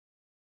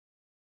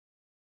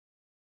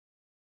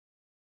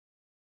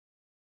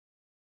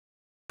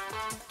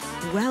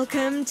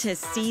Welcome to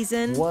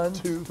season 1,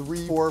 2,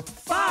 3, 4,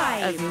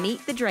 5 of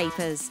Meet the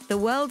Drapers, the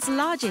world's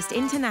largest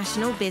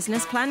international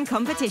business plan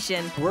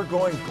competition. We're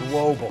going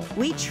global.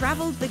 We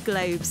traveled the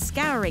globe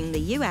scouring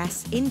the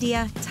US,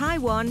 India,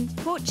 Taiwan,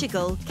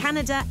 Portugal,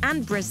 Canada,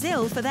 and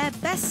Brazil for their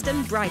best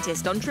and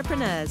brightest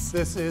entrepreneurs.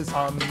 This is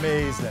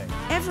amazing.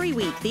 Every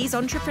week, these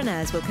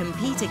entrepreneurs will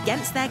compete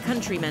against their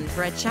countrymen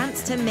for a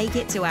chance to make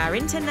it to our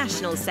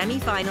international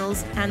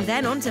semi-finals and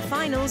then on to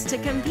finals to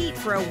compete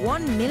for a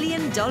 $1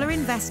 million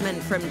investment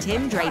from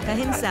Tim Draper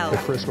himself. The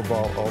crystal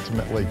ball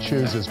ultimately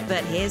chooses.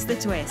 But here's the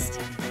twist.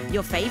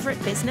 Your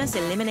favorite business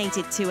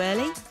eliminated too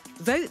early?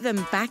 Vote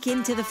them back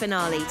into the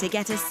finale to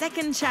get a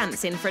second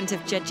chance in front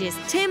of judges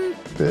Tim.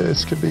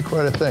 This could be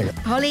quite a thing.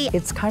 Polly.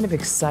 It's kind of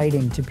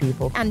exciting to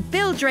people. And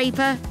Bill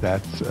Draper.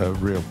 That's a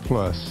real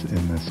plus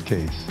in this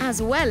case.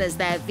 As well as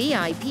their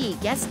VIP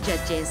guest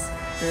judges.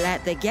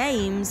 Let the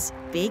games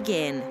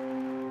begin.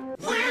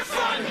 We're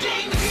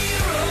funding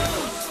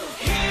heroes,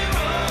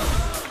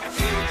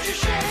 future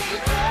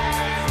shapers.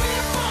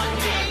 We're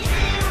funding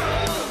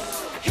heroes,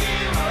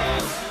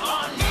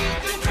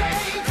 underneath the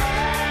Drapers.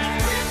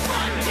 We're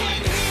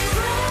funding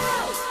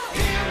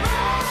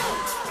heroes,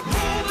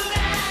 moving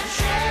and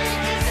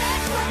shaking.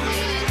 That's what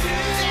we do.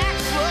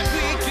 That's what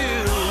we do.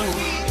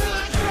 Underneath the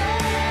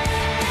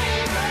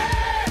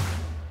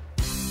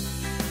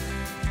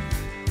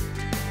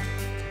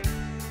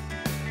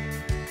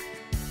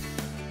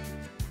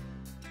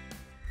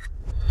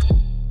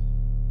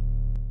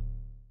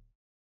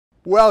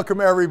Welcome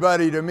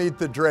everybody to Meet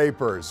the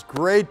Drapers.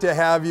 Great to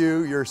have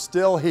you. You're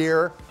still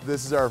here.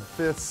 This is our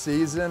 5th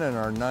season and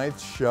our 9th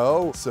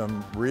show.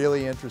 Some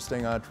really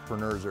interesting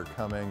entrepreneurs are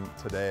coming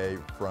today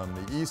from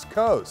the East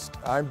Coast.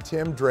 I'm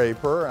Tim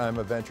Draper. I'm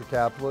a venture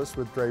capitalist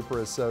with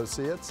Draper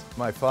Associates.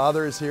 My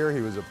father is here.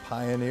 He was a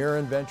pioneer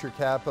in venture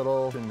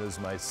capital. And is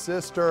my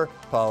sister,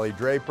 Polly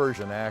Draper,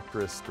 an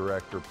actress,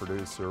 director,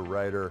 producer,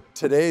 writer.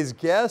 Today's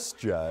guest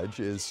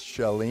judge is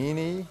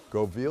Shalini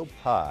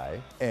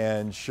Govil-Pai,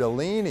 and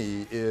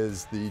Shalini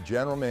is the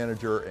general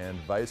manager and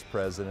vice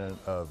president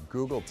of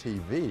Google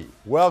TV.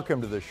 Welcome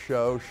to the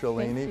show,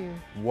 Shalini. Thank you.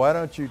 Why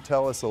don't you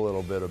tell us a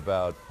little bit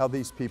about how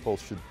these people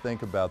should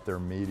think about their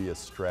media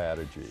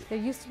strategy? There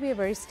used to be a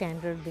very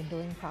standard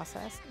windowing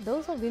process.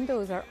 Those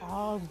windows are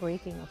all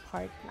breaking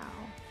apart now.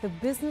 The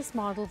business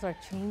models are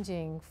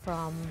changing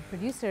from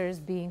producers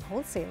being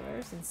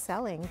wholesalers and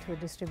selling to a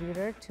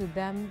distributor to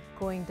them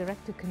going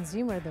direct to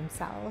consumer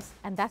themselves.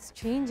 And that's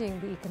changing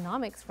the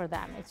economics for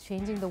them. It's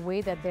changing the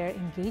way that they're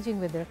engaging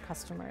with their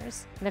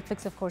customers.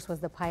 Netflix, of course, was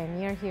the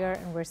pioneer here,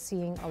 and we're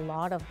seeing a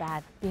lot of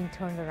that being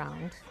turned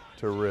around.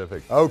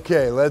 Terrific.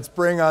 Okay, let's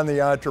bring on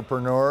the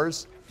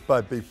entrepreneurs.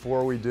 But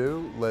before we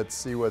do, let's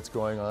see what's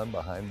going on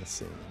behind the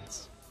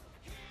scenes.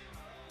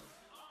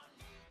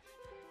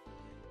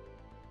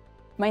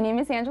 My name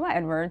is Angela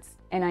Edwards,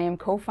 and I am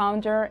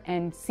co-founder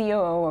and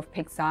COO of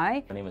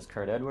Pyxai. My name is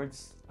Kurt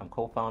Edwards. I'm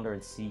co-founder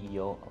and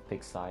CEO of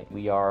Pyxai.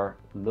 We are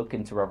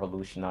looking to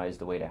revolutionize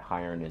the way that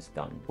hiring is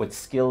done with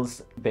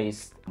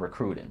skills-based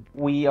recruiting.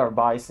 We are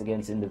biased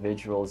against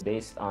individuals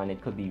based on, it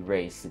could be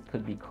race, it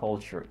could be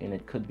culture, and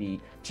it could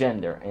be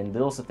gender. And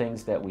those are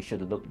things that we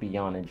should look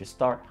beyond and just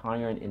start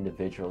hiring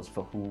individuals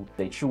for who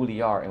they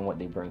truly are and what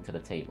they bring to the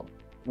table.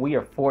 We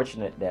are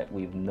fortunate that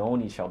we've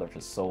known each other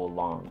for so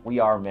long. We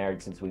are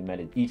married since we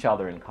met each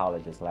other in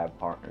college as lab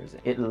partners.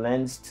 It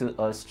lends to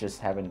us just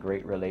having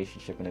great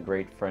relationship and a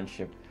great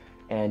friendship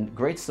and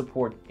great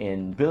support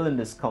in building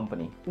this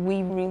company.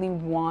 We really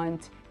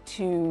want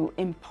to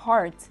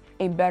impart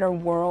a better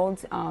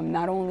world,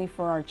 not only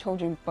for our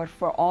children, but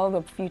for all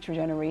the future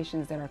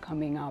generations that are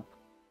coming up.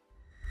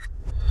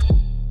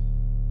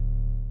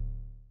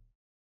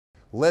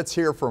 Let's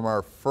hear from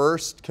our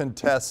first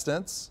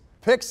contestants.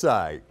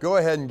 Pyxai, go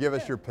ahead and give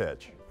us your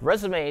pitch.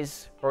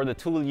 Resumes were the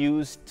tool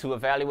used to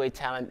evaluate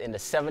talent in the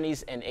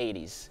 70s and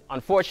 80s.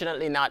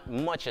 Unfortunately, not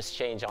much has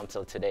changed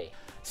until today.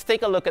 Let's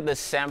take a look at this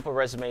sample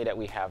resume that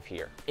we have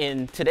here.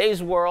 In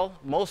today's world,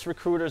 most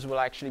recruiters will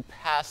actually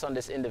pass on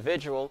this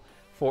individual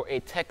for a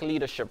tech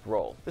leadership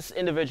role. This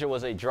individual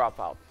was a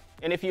dropout.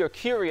 And if you're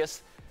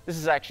curious, this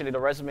is actually the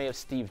resume of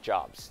Steve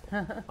Jobs.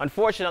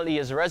 Unfortunately,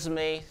 his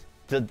resume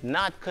did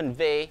not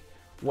convey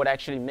what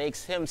actually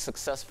makes him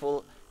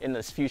successful in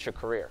his future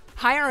career.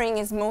 Hiring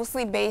is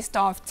mostly based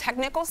off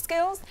technical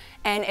skills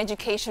and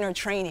education or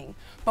training,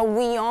 but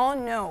we all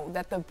know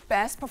that the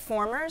best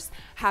performers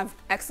have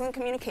excellent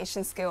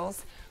communication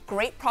skills,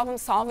 great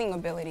problem-solving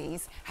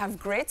abilities, have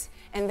grit,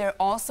 and they're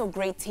also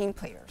great team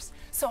players.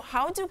 So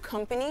how do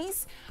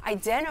companies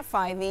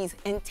identify these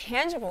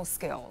intangible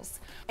skills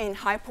in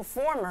high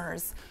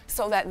performers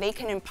so that they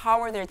can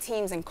empower their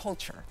teams and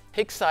culture?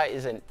 Pyxai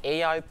is an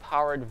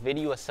AI-powered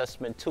video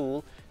assessment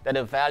tool that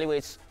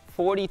evaluates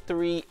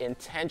 43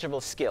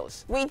 intangible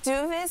skills. We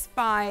do this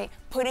by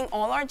putting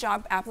all our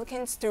job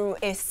applicants through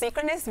a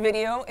synchronous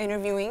video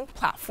interviewing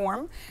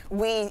platform.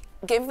 We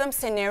give them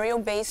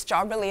scenario-based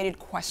job-related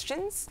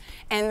questions,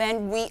 and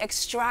then we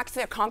extract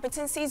their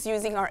competencies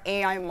using our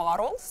AI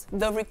models.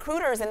 The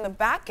recruiters in the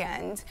back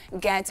end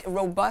get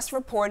robust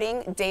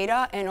reporting,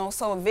 data, and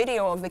also a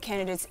video of the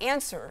candidate's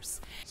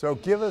answers. So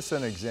give us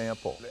an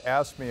example.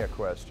 Ask me a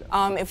question.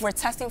 If we're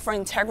testing for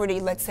integrity,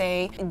 let's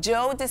say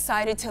Joe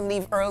decided to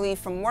leave early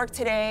from work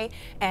today,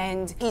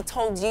 and he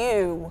told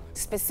you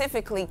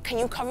specifically, can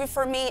you cover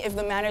for me if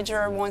the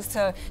manager wants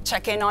to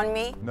check in on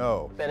me?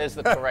 No. That is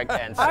the correct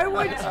answer. I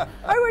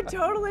would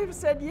totally have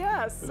said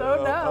yes,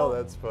 so no. Oh,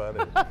 that's funny.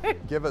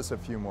 Give us a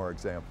few more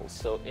examples.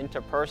 So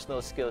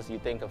interpersonal skills, you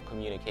think of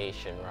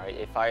communication, right?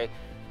 If I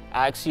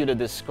ask you to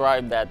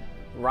describe that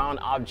round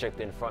object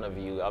in front of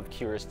you, I'm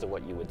curious to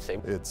what you would say.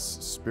 It's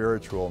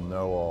spiritual,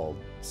 know all,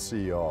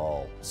 see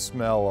all,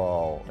 smell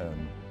all,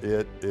 and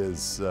it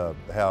is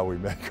how we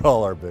make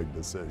all our big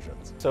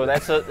decisions. So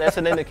that's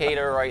an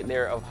indicator right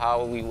there of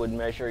how we would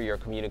measure your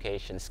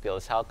communication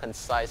skills. How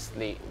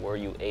concisely were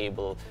you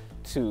able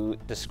to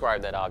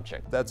describe that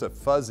object? That's a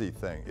fuzzy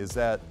thing. Is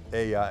that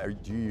AI? Or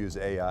do you use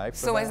AI for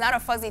So that? it's not a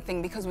fuzzy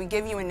thing because we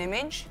give you an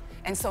image,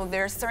 and so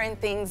there's certain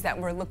things that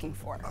we're looking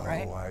for,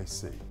 right? Oh, I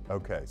see.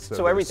 Okay,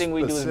 So everything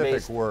we do is specific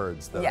based-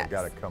 words that Yes. I've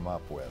got to come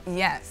up with.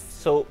 Yes.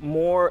 So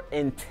more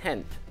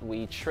intent.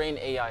 We train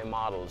AI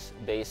models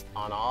based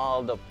on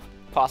all the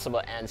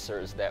possible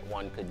answers that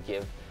one could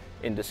give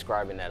in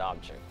describing that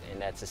object,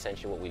 and that's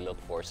essentially what we look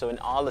for. So in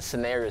all the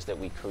scenarios that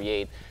we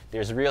create,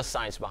 there's real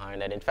science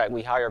behind that. In fact,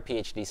 we hire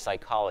PhD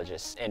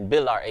psychologists and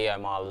build our AI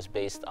models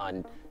based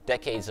on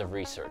decades of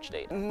research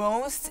data.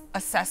 Most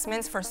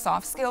assessments for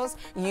soft skills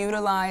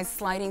utilize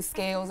sliding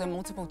scales and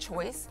multiple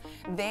choice.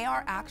 They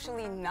are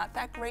actually not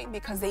that great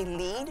because they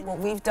lead. What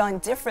we've done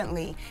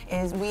differently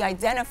is we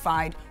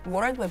identified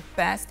what are the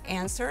best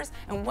answers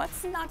and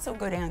what's not so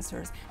good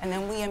answers, and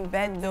then we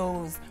embed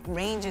those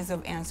ranges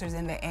of answers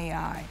in the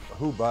AI.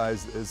 Who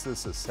buys, is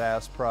this a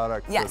SaaS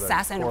product? Yes, for the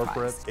SaaS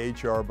corporate?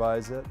 enterprise. HR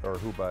buys it, or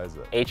who buys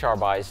it? HR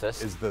buys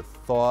this. Is the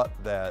thought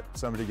that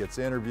somebody gets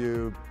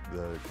interviewed,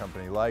 the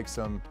company likes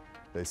them,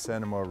 they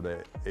send them over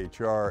to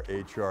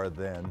HR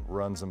then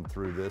runs them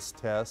through this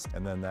test,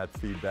 and then that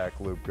feedback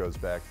loop goes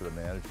back to the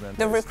management?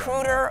 The based on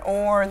recruiter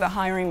or the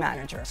hiring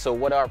manager. So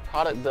what our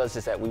product does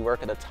is that we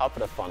work at the top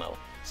of the funnel.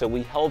 So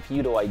we help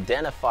you to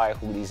identify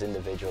who these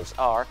individuals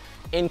are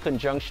in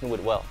conjunction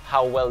with, well,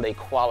 how well they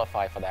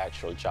qualify for the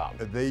actual job.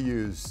 They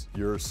use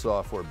your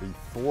software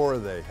before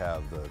they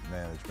have the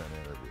management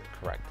interview.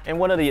 Correct. And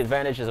one of the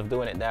advantages of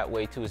doing it that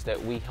way too is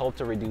that we help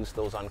to reduce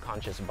those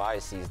unconscious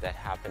biases that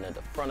happen at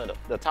the front of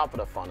the top of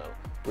the funnel,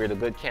 where the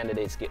good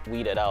candidates get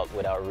weeded out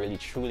without really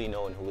truly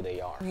knowing who they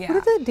are. Yeah.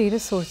 What are the data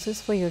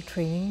sources for your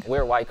training?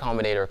 We're a Y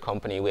Combinator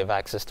company. We have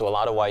access to a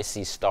lot of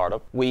YC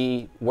startup.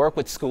 We work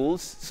with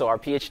schools, so our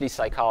PhD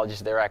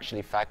psychologists, they're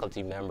actually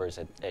faculty members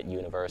at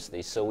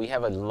universities. So we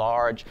have a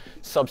large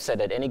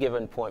subset at any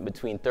given point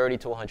between 30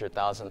 to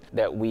 100,000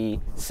 that we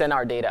send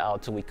our data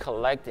out to. We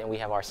collect, and we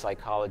have our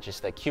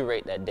psychologists that curate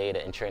that data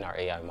and train our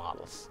AI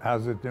models.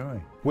 How's it doing?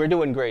 We're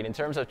doing great. In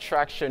terms of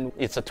traction,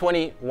 it's a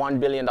 $21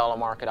 billion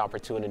market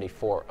opportunity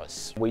for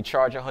us. We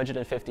charge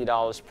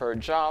 $150 per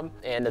job,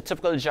 and the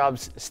typical job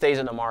stays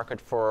in the market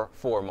for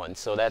 4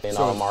 months. So that's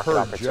our market per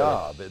opportunity.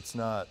 job, it's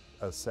not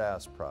a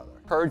SaaS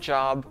product. Per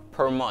job,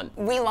 per month.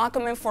 We lock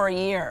them in for a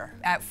year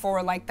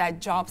for like that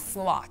job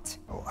slot,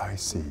 Oh, I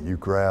see. You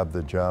grab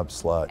the job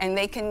slot. and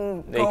they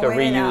can They go can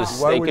in and out.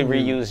 reuse. Why They wouldn't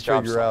can you reuse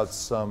job figure out slots.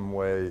 some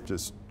way,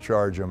 just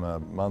charge them a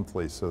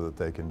monthly so that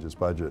they can just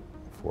budget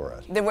for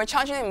it? We're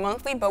charging them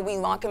monthly, but we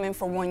lock them in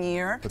for 1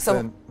 year. But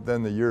So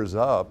then the year's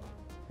up,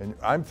 and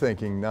I'm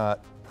thinking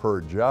not per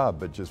job,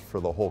 but just for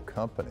the whole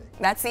company.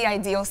 that's the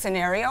ideal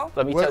scenario.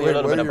 Let me What- tell you a wait,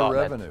 little what bit are your about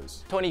that.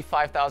 revenues?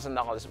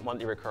 $25,000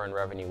 monthly recurring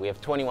revenue. We have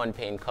 21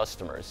 paying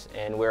customers,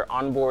 and we're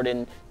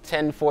onboarding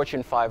 10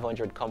 Fortune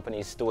 500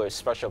 companies through a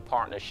special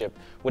partnership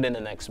within the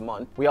next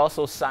month. We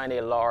also signed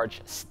a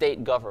large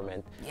state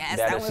government Yes,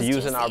 that that is was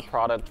using our juicy.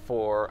 product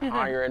for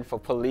hiring for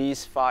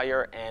police,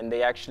 fire, and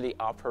they actually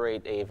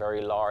operate a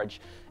very large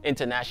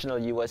international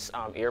U.S.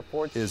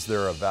 Airport. Is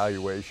there a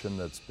valuation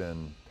that's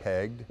been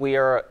pegged? We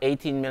are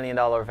 $18 million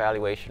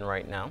valuation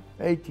right now.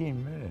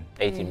 18 million.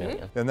 18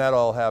 million. And that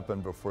all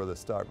happened before the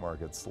stock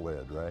market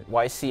slid, right?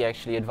 YC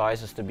actually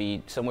advised us to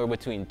be somewhere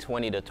between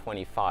 20 to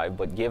 25,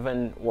 but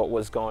given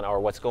what's going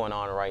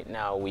on right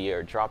now, we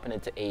are dropping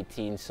it to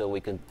 18 so we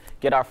can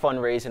get our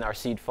fundraising, our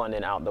seed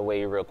funding out the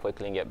way real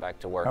quickly and get back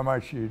to work. How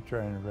much are you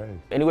trying to raise?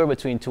 Anywhere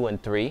between 2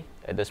 and 3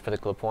 at this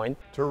particular point.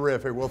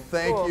 Terrific. Well,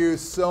 thank Cool. you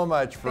so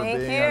much for Thank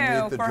being you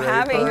on Meet the for Drapers.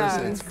 having us.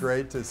 It's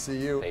great to see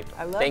you.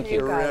 I love Thank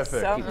you guys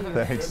Terrific. so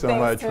much. Thanks so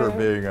Thanks, much for Tim.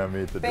 being on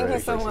Meet the Thank you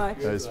Drapers. so much.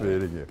 Nice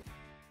meeting you.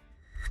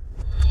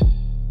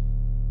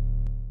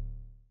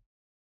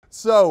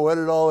 So, what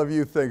did all of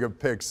you think of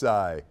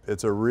Pyxai?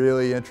 It's a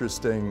really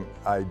interesting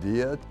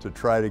idea to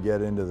try to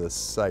get into the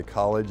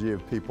psychology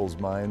of people's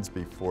minds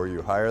before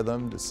you hire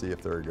them to see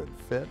if they're a good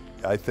fit.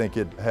 I think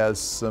it has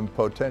some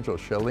potential.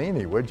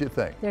 Shalini, what'd you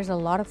think? There's a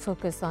lot of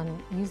focus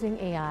on using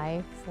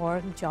AI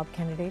for job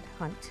candidate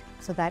hunt.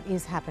 So that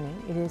is happening.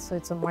 It is, so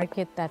it's a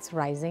market that's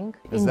rising.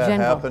 Is that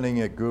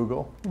happening at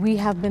Google? We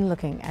have been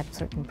looking at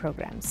certain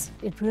programs.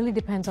 It really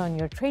depends on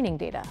your training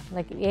data.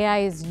 Like AI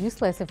is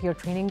useless if your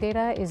training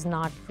data is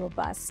not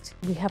robust.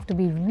 We have to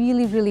be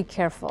really, really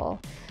careful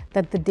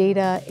that the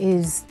data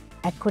is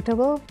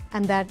equitable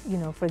and that, you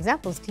know, for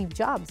example, Steve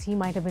Jobs, he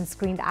might have been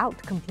screened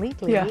out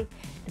completely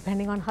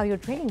depending on how your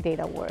training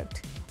data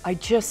worked. I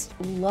just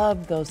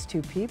love those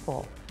two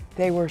people.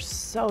 They were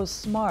so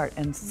smart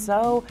and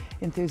so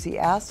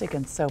enthusiastic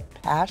and so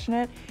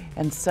passionate,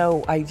 and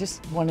so I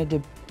just wanted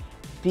to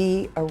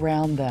be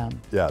around them.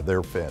 Yeah,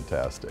 they're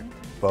fantastic,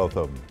 both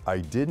of them. I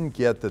didn't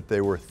get that they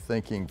were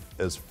thinking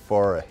as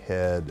far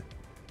ahead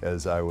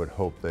as I would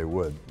hope they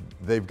would.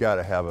 They've got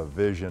to have a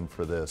vision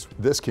for this.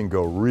 This can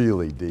go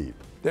really deep.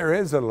 There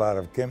is a lot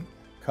of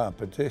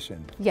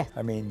competition. Yeah.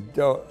 I mean,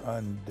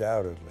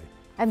 undoubtedly.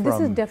 And this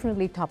is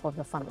definitely top of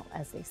the funnel,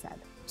 as they said.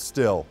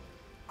 Still,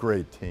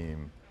 great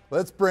team.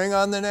 Let's bring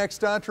on the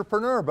next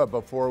entrepreneur, but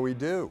before we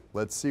do,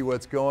 let's see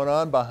what's going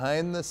on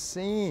behind the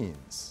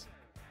scenes.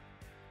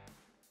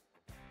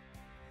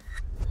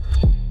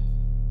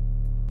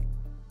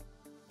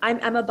 I'm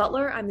Emma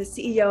Butler. I'm the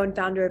CEO and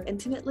founder of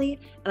Intimately,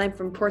 and I'm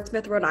from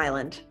Portsmouth, Rhode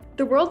Island.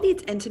 The world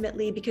needs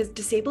Intimately because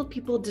disabled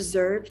people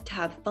deserve to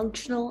have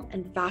functional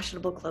and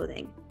fashionable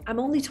clothing. I'm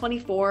only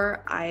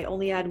 24. I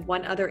only had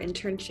one other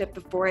internship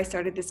before I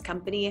started this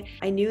company.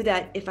 I knew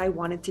that if I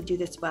wanted to do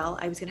this well,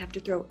 I was gonna have to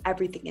throw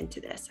everything into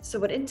this. So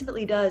what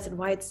Intimately does and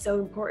why it's so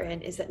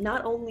important is that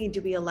not only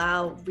do we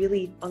allow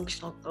really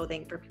functional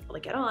clothing for people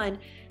to get on,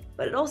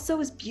 but it also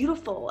is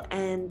beautiful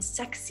and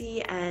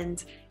sexy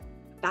and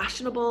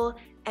fashionable.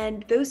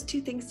 And those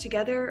two things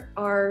together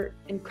are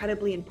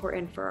incredibly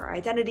important for our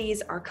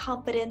identities, our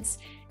confidence,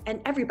 and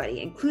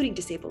everybody, including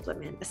disabled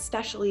women,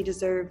 especially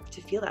deserve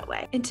to feel that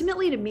way.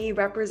 Intimately to me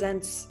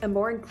represents a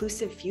more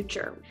inclusive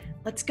future.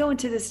 Let's go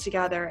into this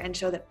together and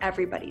show that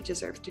everybody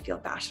deserves to feel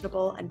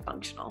fashionable and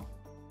functional.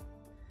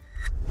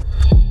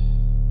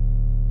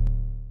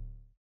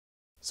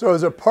 So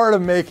as a part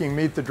of making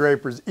Meet the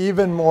Drapers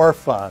even more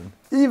fun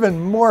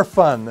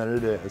than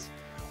it is,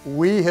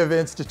 we have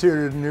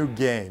instituted a new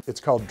game. It's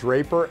called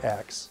Draper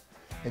X,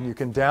 and you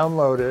can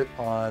download it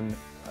on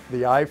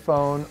the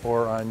iPhone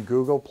or on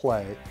Google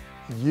Play.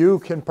 You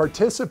can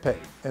participate.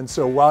 And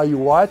so while you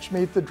watch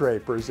Meet the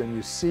Drapers and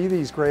you see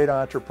these great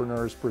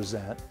entrepreneurs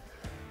present,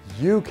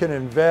 you can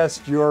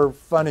invest your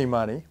funny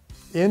money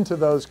into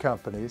those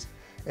companies.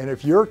 And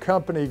if your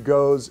company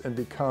goes and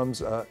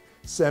becomes a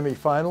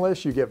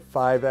semi-finalist, you get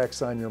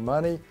 5X on your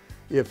money.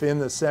 If in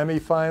the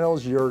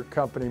semifinals, your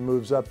company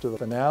moves up to the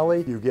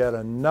finale, you get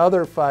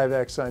another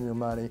 5X on your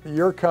money.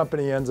 Your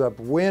company ends up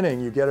winning,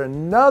 you get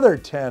another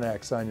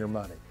 10X on your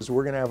money. So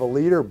we're gonna have a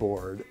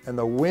leaderboard, and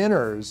the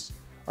winners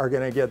are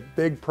gonna get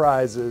big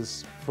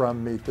prizes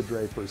from Meet the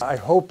Drapers. I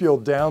hope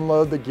you'll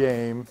download the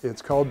game.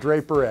 It's called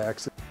Draper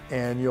X,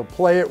 and you'll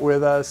play it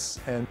with us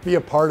and be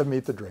a part of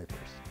Meet the Drapers.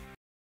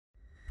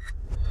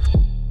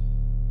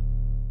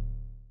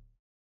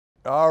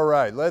 All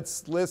right,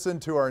 let's listen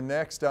to our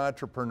next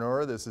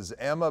entrepreneur. This is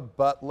Emma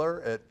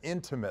Butler at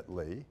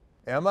Intimately.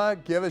 Emma,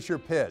 give us your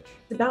pitch.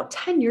 About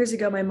 10 years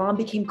ago, my mom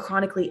became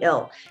chronically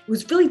ill. It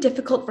was really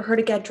difficult for her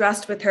to get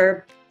dressed with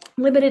her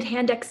limited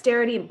hand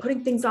dexterity and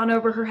putting things on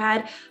over her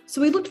head.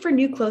 So we looked for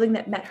new clothing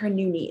that met her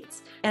new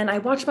needs. And I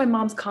watched my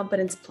mom's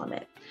confidence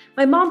plummet.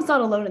 My mom's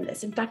not alone in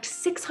this. In fact,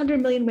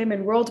 600 million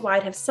women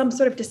worldwide have some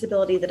sort of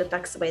disability that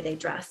affects the way they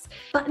dress.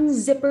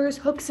 Buttons, zippers,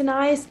 hooks, and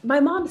eyes. My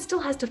mom still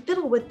has to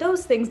fiddle with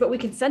those things, but we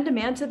can send a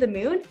man to the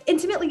moon.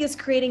 Intimately is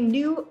creating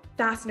new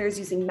fasteners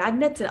using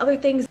magnets and other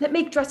things that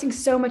make dressing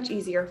so much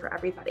easier for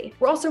everybody.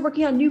 We're also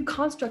working on new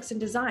constructs and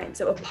designs.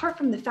 So apart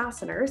from the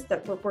fasteners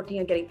that we're working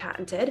on getting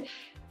patented,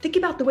 think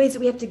about the ways that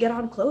we have to get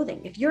on clothing.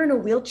 If you're in a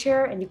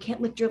wheelchair and you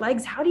can't lift your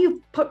legs, how do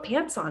you put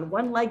pants on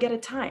one leg at a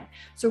time?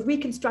 So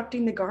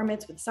reconstructing the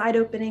garments with side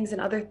openings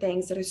and other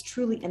things that is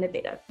truly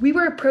innovative. We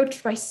were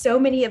approached by so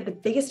many of the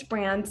biggest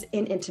brands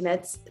in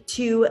intimates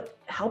to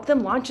help them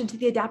launch into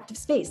the adaptive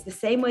space, the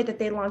same way that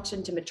they launched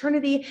into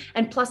maternity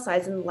and plus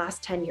size in the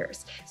last 10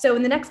 years. So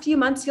in the next few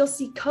months, you'll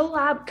see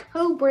collab,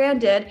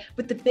 co-branded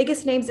with the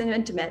biggest names in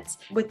intimates,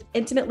 with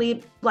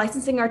Intimately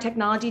licensing our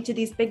technology to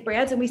these big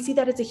brands. And we see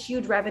that as a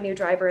huge revenue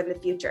driver in the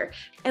future.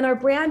 And our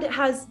brand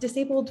has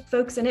disabled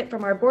folks in it,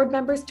 from our board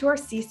members to our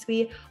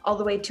C-suite, all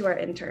the way to our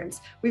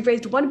interns. We've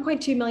raised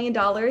 $1.2 million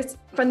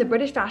from the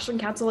British Fashion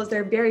Council as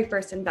their very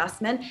first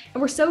investment.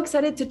 And we're so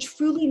excited to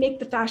truly make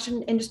the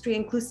fashion industry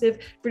inclusive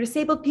for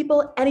disabled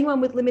people, anyone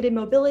with limited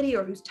mobility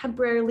or who's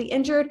temporarily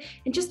injured,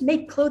 and just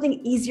make clothing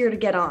easier to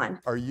get on.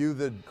 Are you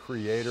the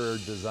creator or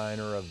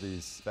designer of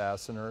these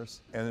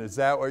fasteners? And is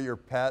that what you're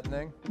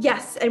patenting?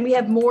 Yes, and we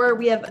have more.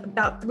 We have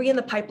about 3 in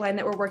the pipeline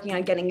that we're working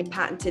on getting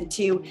patented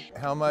too.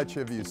 How much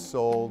have you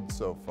sold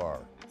so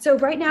far? So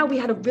right now we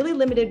had a really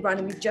limited run,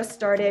 and we've just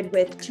started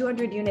with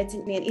 200 units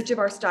in each of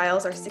our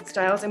styles, our 6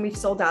 styles, and we've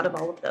sold out of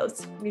all of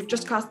those. We've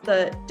just crossed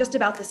just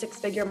about the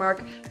 6-figure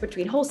mark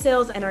between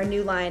wholesales and our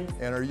new line.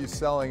 And are you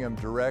selling them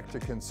direct to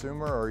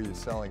consumer, or are you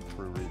selling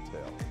through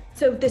retail?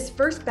 So this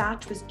first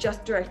batch was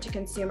just direct to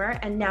consumer,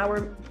 and now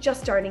we're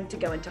just starting to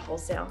go into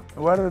wholesale.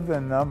 What are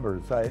the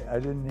numbers? I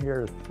didn't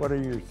hear. What are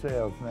your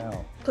sales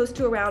now? Close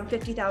to around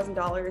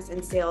 $50,000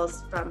 in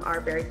sales from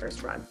our very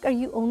first run. Are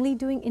you only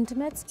doing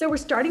intimates? So we're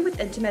starting with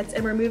intimates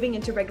and we're moving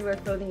into regular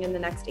clothing in the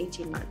next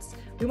 18 months.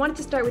 We wanted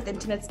to start with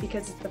intimates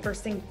because it's the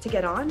first thing to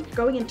get on,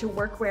 going into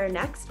workwear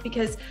next,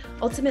 because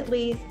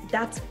ultimately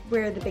that's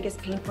where the biggest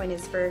pain point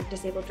is for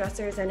disabled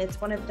dressers, and it's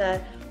one of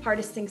the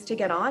hardest things to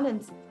get on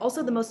and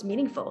also the most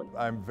meaningful.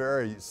 I'm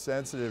very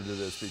sensitive to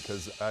this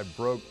because I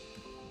broke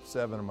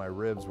 7 of my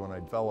ribs when I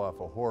fell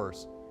off a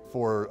horse.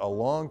 For a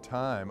long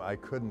time, I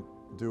couldn't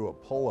do a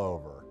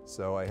pullover,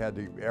 so I had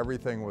to,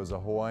 everything was a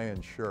Hawaiian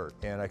shirt,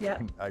 and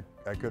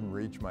I couldn't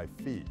reach my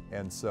feet,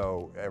 and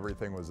so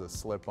everything was a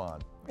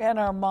slip-on. And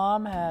our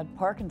mom had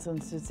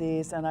Parkinson's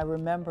disease, and I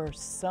remember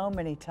so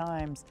many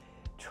times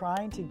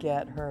trying to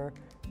get her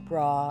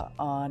bra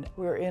on.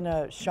 We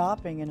were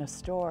shopping in a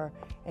store,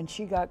 and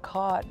she got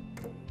caught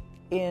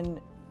in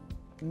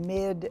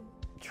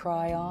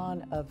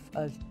mid-try-on of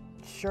a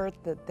shirt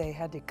that they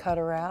had to cut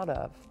her out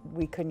of.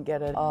 We couldn't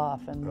get it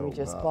off, and we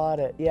just bought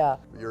it. Yeah.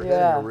 You're hitting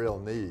a real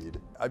need.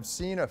 I've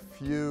seen a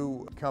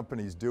few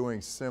companies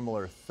doing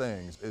similar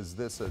things. Is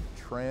this a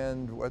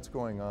trend? What's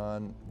going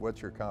on?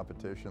 What's your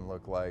competition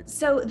look like?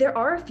 So there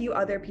are a few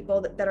other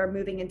people that are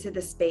moving into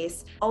this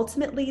space.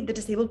 Ultimately, the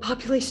disabled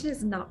population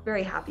is not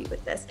very happy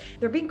with this.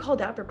 They're being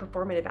called out for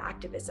performative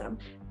activism.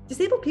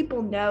 Disabled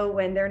people know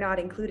when they're not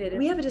included.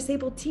 We have a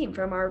disabled team,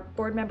 from our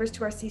board members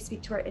to our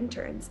C-suite to our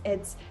interns.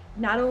 It's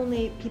not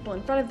only people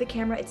in front of the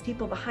camera, it's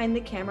people behind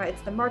the camera,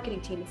 it's the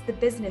marketing team, it's the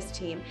business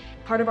team.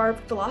 Part of our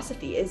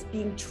philosophy is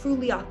being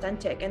truly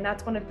authentic, and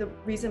that's one of the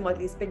reasons why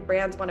these big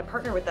brands want to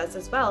partner with us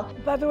as well.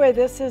 By the way,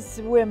 this is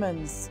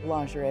women's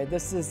lingerie.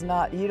 This is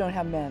not, you don't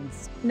have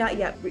men's. Not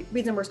yet.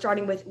 Reason we're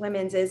starting with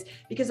women's is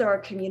because of our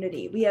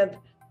community. We have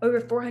over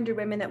 400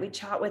 women that we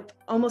chat with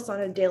almost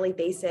on a daily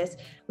basis.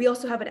 We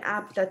also have an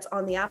app that's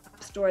on the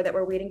App Store that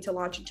we're waiting to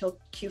launch until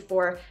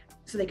Q4,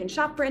 so they can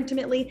shop for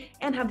Intimately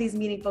and have these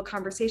meaningful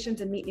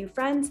conversations and meet new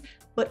friends,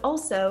 but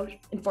also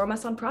inform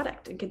us on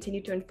product and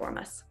continue to inform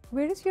us.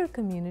 Where is your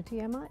community,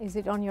 Emma? Is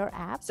it on your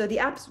app? So the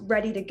app's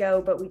ready to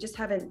go, but we just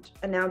haven't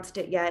announced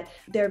it yet.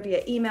 They're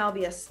via email,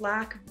 via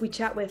Slack. We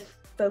chat with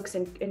folks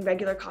in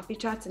regular coffee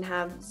chats and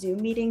have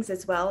Zoom meetings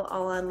as well,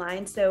 all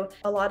online. So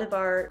a lot of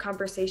our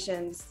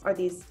conversations are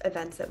these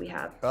events that we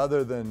have.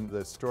 Other than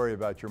the story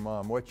about your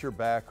mom, what's your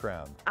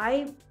background?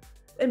 I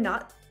am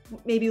not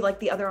maybe like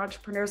the other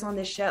entrepreneurs on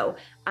this show.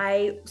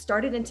 I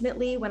started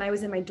Intimately when I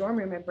was in my dorm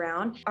room at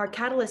Brown. Our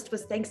catalyst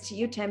was thanks to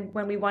you, Tim,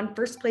 when we won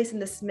first place in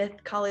the Smith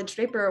College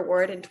Draper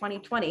Award in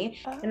 2020.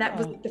 And that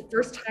was the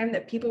first time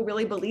that people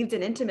really believed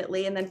in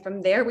Intimately. And then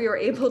from there, we were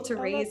able to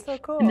raise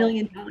 $1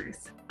 million.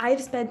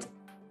 I've spent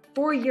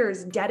 4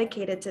 years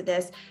dedicated to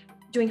this,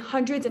 doing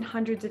hundreds and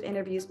hundreds of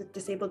interviews with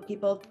disabled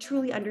people,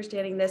 truly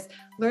understanding this,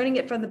 learning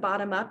it from the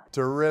bottom up.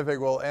 Terrific.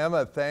 Well,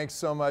 Emma, thanks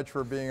so much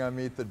for being on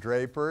Meet the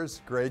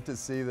Drapers. Great to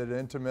see that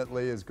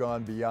Intimately has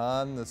gone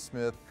beyond the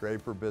Smith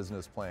Draper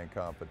Business Plan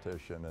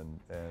competition,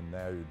 and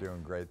now you're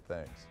doing great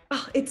things.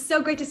 Oh, it's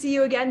so great to see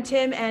you again,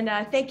 Tim, and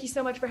thank you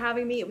so much for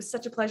having me. It was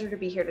such a pleasure to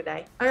be here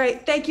today. All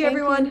right, thank you,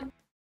 everyone.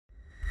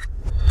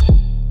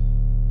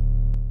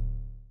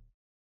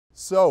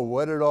 So,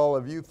 what did all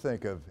of you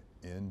think of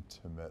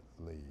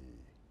Intimately?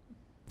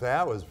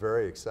 That was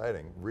very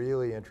exciting.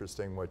 Really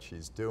interesting what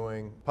she's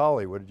doing.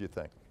 Polly, what did you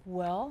think?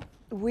 Well,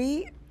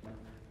 we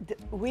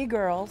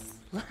girls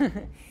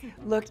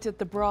looked at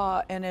the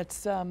bra, and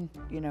it's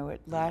you know,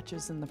 it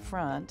latches in the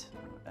front,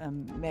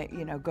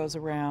 you know, goes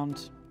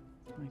around.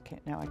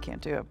 I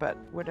can't do it, but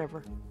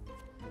whatever.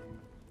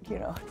 You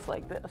know, it's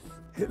like this.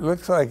 It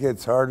looks like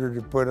it's harder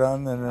to put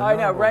on than I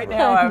know. Right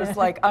now, I was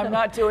like, I'm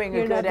not doing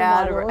a good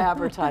ad or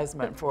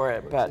advertisement for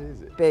it, but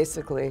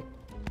basically,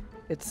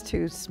 it's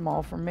too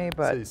small for me.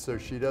 But see, so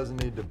she doesn't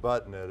need to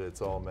button it;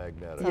 it's all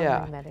magnetic. Yeah,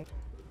 magnetic.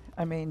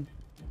 I mean,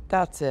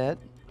 that's it.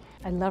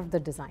 I love the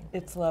design.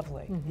 It's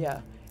lovely.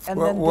 Yeah. And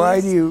well, then why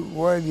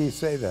do you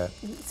say that?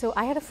 So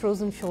I had a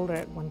frozen shoulder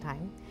at one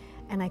time,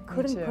 and I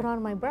couldn't too. put on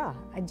my bra.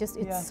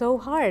 It's so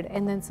hard.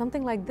 And then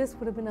something like this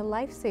would have been a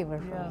lifesaver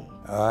for me.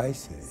 Oh, I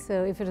see.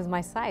 So if it is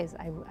my size,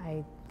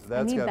 I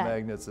That's need got that.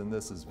 magnets, and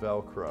this is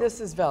Velcro. This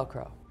is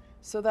Velcro.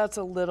 So that's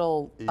a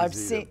little. I've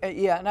seen.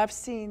 Yeah, and I've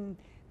seen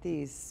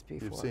these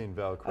before. You've seen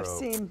Velcro. I've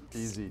seen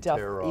easy stuff,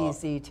 tear off.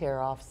 easy tear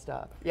off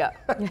stuff. Yeah.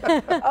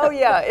 Oh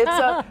yeah,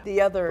 it's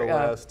the other. The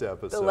last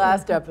episode. The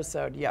last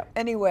episode. Yeah.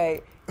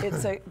 Anyway,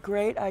 it's a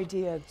great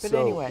idea. But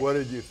so anyway. what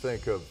did you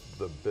think of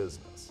the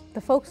business?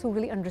 The folks who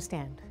really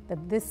understand that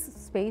this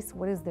space,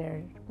 what is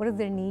their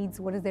needs,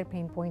 what is their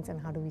pain points,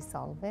 and how do we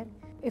solve it?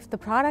 If the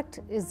product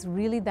is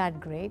really that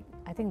great,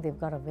 I think they've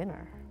got a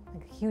winner.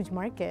 Like a huge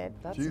market.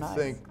 That's do you nice.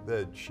 think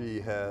that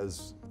she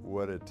has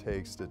what it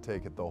takes to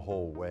take it the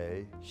whole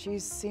way? She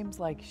seems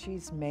like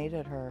she's made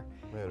it her.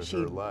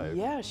 Her life.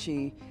 Yeah,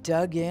 she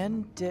dug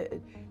in,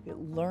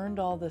 learned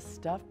all this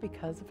stuff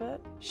because of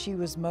it. She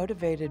was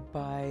motivated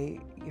by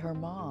her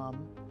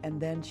mom, and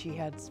then she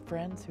had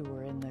friends who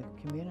were in the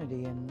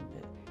community, and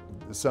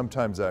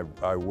sometimes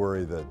I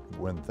worry that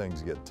when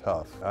things get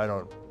tough, I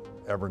don't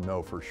ever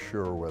know for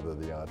sure whether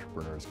the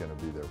entrepreneur is going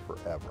to be there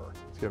forever.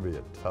 It's going to be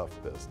a tough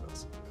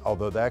business.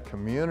 Although that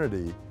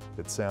community,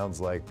 it sounds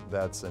like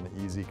that's an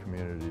easy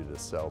community to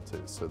sell to,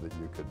 so that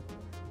you could,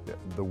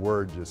 the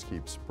word just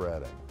keeps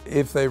spreading.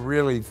 If they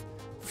really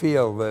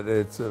feel that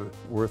it's a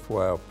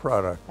worthwhile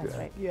product. That's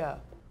right. Yeah.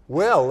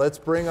 Well, let's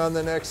bring on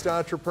the next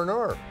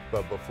entrepreneur.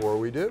 But before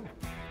we do,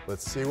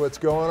 let's see what's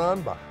going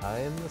on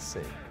behind the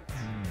scenes.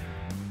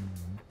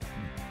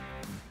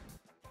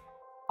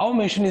 Our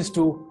mission is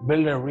to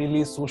build a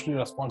really socially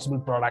responsible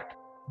product.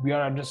 We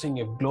are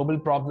addressing a global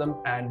problem,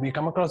 and we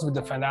come across with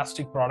a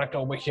fantastic product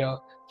over here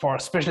for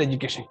special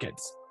education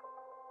kids.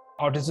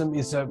 Autism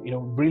is a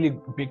really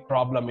big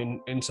problem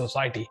in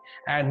society,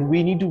 and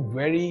we need to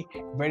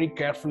very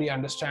carefully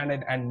understand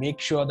it and make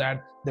sure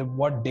that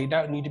what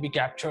data need to be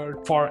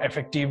captured for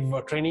effective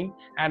training,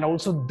 and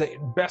also the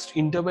best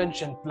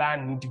intervention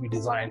plan need to be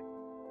designed.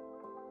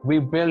 We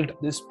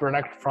built this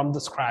product from the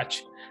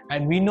scratch,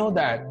 and we know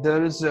that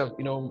there is a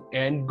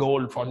end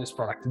goal for this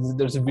product.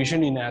 There's a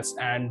vision in us,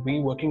 and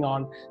we're working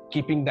on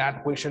keeping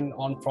that vision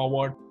on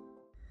forward.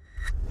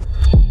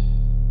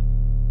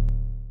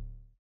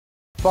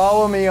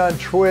 Follow me on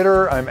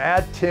Twitter. I'm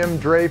at Tim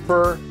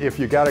Draper. If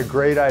you got a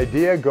great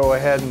idea, go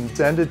ahead and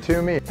send it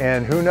to me.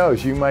 And who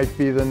knows, you might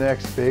be the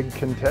next big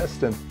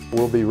contestant.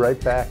 We'll be right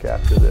back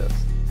after this.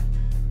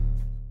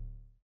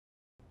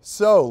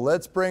 So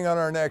let's bring on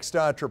our next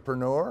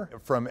entrepreneur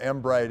from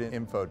Embright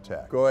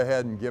Infotech. Go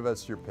ahead and give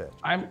us your pitch.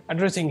 I'm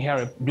addressing here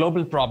a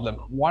global problem.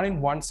 1 in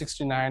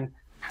 169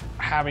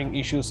 having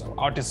issues of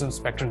autism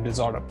spectrum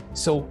disorder.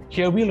 So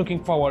here we're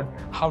looking forward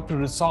how to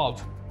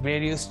resolve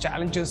various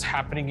challenges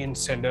happening in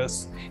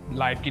centers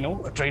like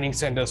training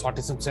centers,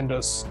 autism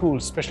centers,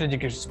 schools, special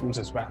education schools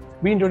as well.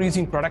 We're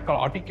introducing a product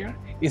called Auticare.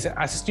 It's an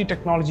assistive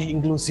technology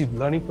inclusive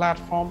learning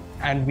platform,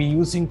 and we're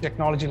using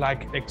technology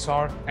like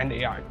XR and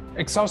AI.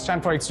 XR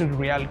stands for extended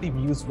reality.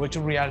 We use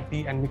virtual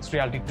reality and mixed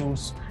reality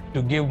tools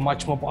to give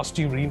much more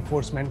positive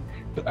reinforcement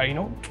to,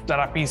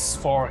 therapies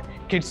for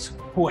kids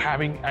who are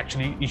having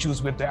actually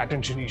issues with the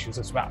attention issues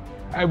as well.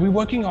 We're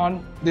working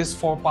on this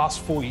for past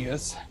 4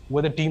 years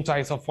with a team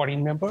size of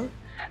 14 members,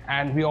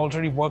 and we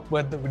already worked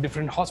with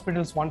different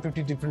hospitals,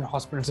 150 different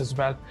hospitals as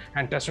well,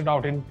 and tested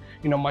out in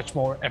much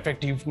more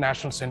effective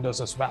national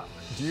centers as well.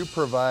 Do you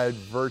provide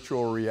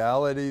virtual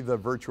reality, the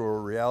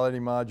virtual reality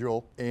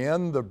module,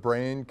 and the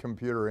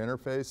brain-computer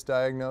interface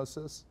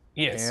diagnosis?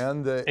 Yes,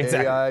 and the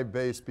exactly.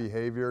 AI-based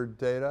behavior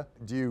data?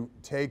 Do you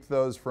take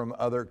those from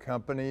other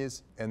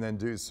companies and then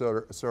do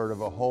sort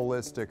of a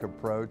holistic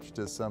approach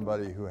to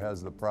somebody who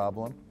has the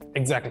problem?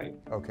 Exactly.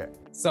 Okay.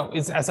 So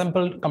it's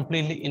assembled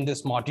completely in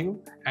this module,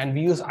 and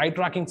we use eye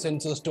tracking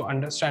sensors to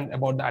understand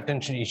about the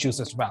attention issues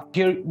as well.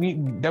 Here we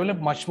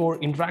develop much more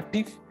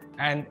interactive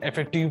and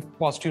effective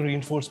positive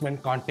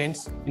reinforcement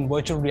contents in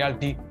virtual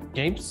reality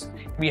games.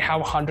 We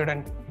have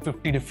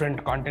 150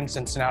 different contents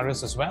and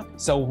scenarios as well.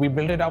 So we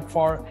build it up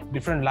for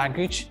different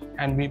language,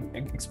 and we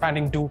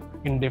expanding to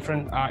in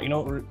different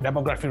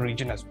demographic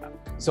region as well.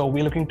 So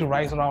we're looking to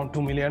rise around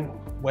 2 million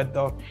with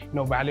the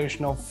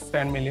valuation of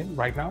 10 million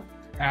right now.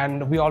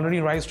 And we already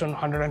raised on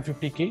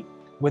 150K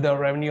with a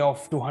revenue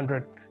of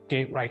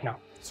 200K right now.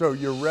 So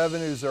your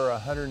revenues are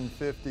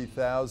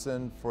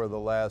 150,000 for the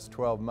last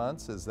 12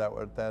 months. Is that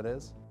what that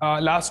is?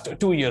 Last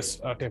 2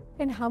 years, Tim.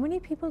 And how many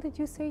people did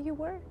you say you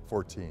were?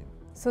 14.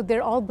 So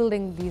they're all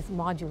building these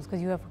modules,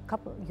 because you have a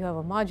couple. You have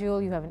a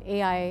module, you have an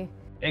AI.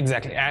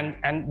 Exactly,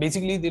 and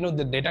basically,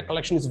 the data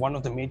collection is one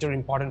of the major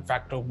important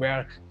factor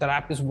where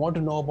therapists want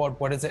to know about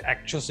what is the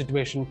actual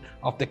situation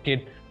of the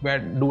kid, where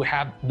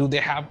do they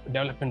have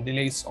development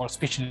delays or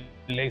speech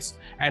delays,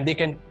 and they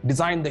can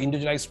design the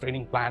individualized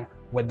training plan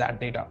with that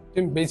data.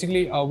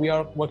 Basically, we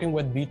are working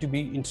with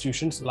B2B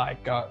institutions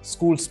like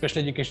schools,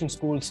 special education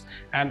schools,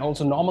 and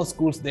also normal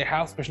schools. They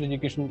have special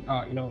education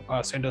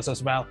centers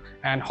as well,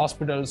 and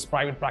hospitals,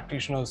 private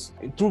practitioners.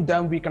 Through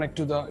them, we connect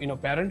to the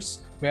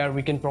parents, where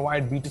we can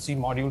provide B2C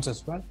modules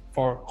as well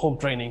for home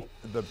training.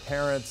 The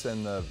parents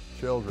and the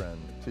children,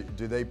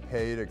 do they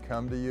pay to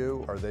come to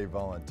you? Are they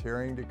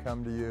volunteering to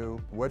come to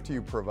you? What do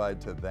you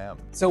provide to them?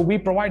 So we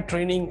provide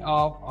training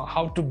of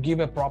how to give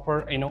a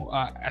proper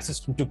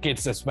assistance to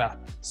kids as well.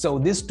 So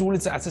this tool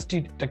is an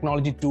assistive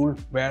technology tool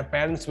where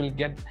parents will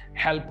get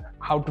help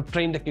how to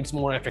train the kids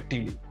more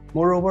effectively.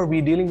 Moreover,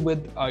 we're dealing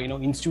with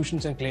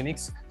institutions and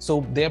clinics,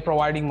 so they're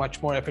providing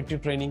much more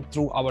effective training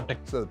through our tech.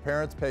 So the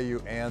parents pay you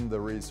and the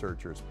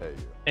researchers pay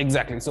you?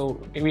 Exactly.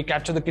 So we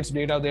capture the kids'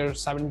 data. They're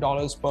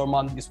 $7 per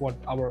month is what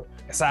our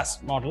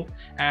SaaS model,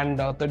 and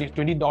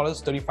 $20,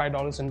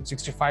 $35, and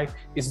 $65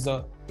 is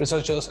the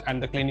researchers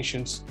and the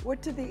clinicians.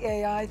 What do the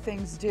AI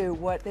things do?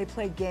 They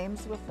play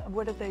games with?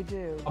 What do they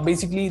do?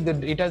 Basically, the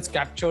data is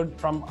captured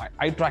from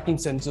eye tracking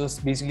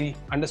sensors, basically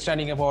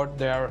understanding about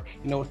their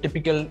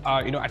typical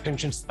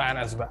attention span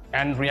as well,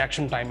 and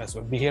reaction time as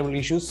well, behavioral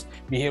issues,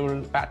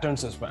 behavioral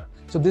patterns as well.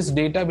 So this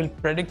data will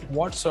predict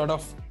what sort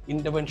of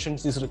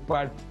interventions is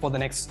required for the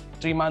next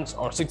 3 months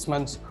or 6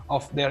 months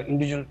of their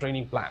individual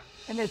training plan.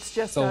 And it's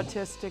just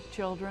autistic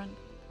children?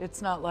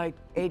 It's not like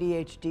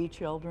ADHD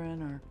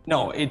children or?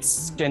 No,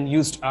 it's can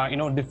use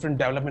different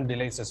development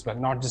delays as well,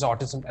 not just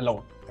autism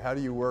alone. How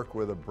do you work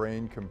with a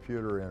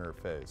brain-computer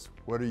interface?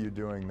 What are you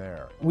doing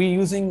there? We're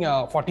using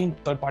 14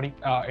 third-party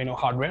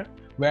hardware.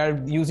 We're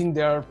using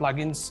their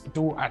plugins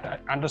to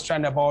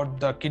understand about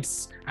the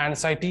kid's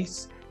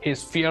anxieties,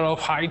 his fear of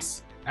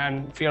heights,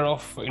 and fear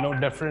of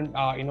different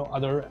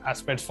other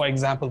aspects, for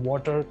example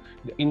water,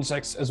 the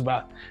insects as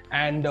well.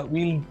 And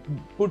we'll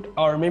put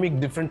or mimic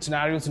different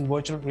scenarios in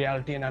virtual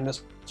reality and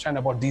understand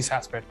about these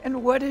aspects.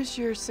 And what is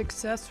your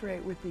success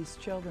rate with these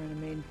children? I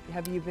mean,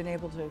 have you been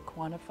able to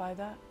quantify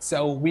that?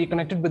 So we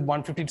connected with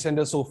 150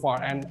 centers so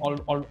far, and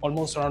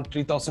almost around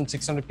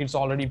 3,600 kids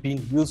already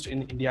being used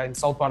in India, in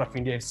south part of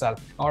India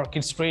itself. Our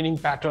kids' training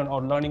pattern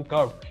or learning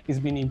curve is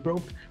being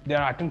improved.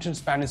 Their attention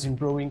span is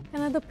improving.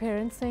 And are the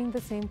parents saying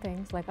the same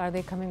things? Like, are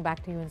they coming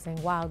back to you and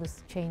saying, wow,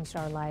 this changed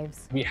our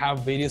lives? We have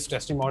various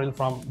testimonials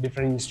from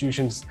different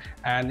institutions,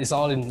 and it's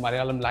all in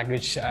Malayalam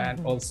language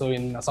and also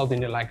in South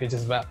Indian language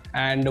as well.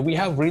 And we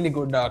have really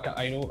good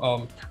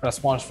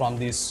response from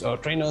these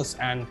trainers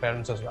and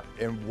parents as well.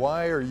 And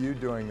why are you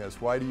doing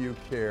this? Why do you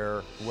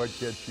care? What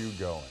gets you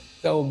going?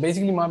 So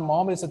basically, my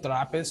mom is a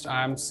therapist.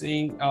 I'm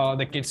seeing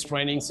the kids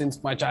training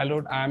since my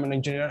childhood. I'm an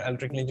engineer,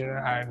 electrical engineer,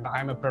 and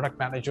I'm a product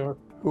manager.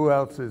 Who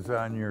else is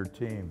on your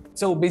team?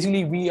 So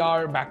basically, we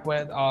are back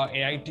with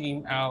AI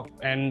team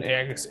and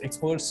AI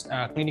experts,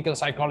 clinical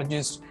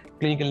psychologists,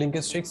 clinical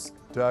linguistics.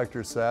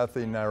 Dr.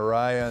 Sathi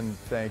Narayan,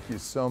 thank you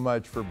so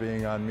much for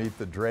being on Meet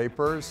the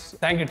Drapers.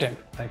 Thank you, Tim.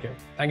 Thank you.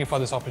 Thank you for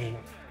this opportunity.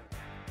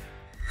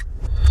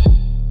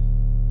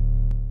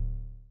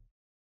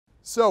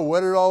 So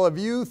what did all of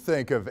you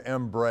think of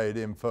mBright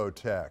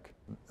Infotech?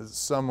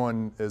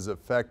 Someone is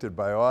affected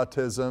by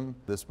autism.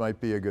 This might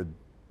be a good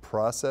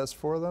process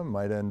for them,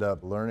 might end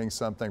up learning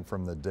something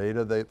from the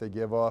data they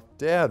give off.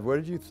 Dad, what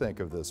did you think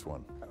of this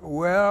one?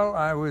 Well,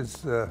 I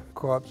was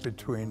caught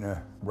between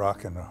a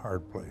rock and a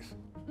hard place.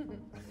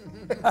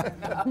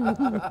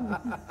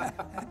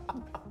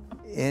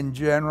 In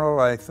general,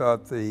 I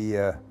thought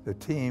the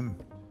team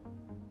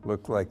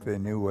looked like they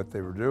knew what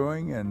they were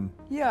doing, and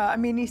yeah, I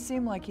mean, he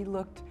seemed like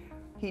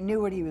he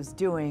knew what he was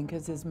doing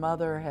because his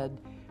mother had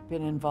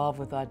been involved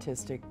with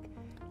autistic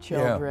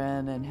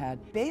children and had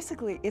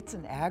basically it's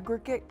an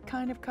aggregate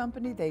kind of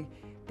company.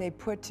 They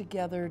put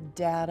together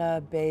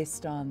data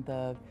based on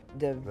the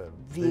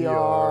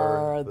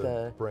VR,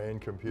 the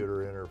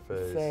brain-computer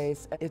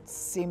interface. It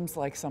seems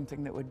like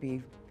something that would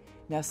be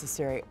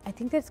necessary. I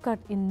think it's got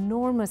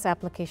enormous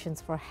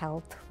applications for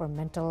health, for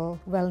mental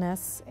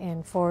wellness,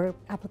 and for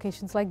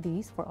applications like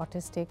these for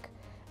autistic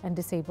and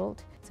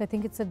disabled. So I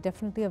think it's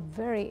definitely a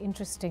very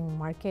interesting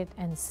market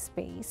and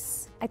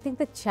space. I think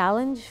the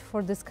challenge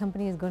for this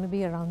company is going to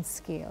be around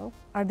scale.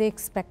 Are they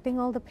expecting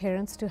all the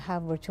parents to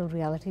have virtual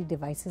reality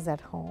devices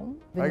at home?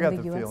 I got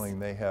the feeling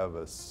they have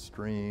a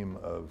stream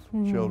of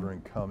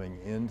children coming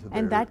into their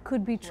and that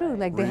could be true,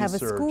 like they have a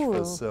school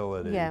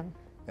facility,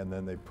 and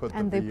then they put the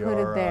VR put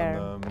it there.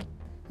 on them.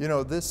 You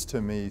know, this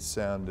to me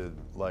sounded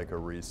like a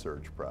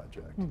research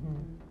project.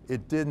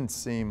 It didn't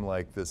seem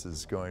like this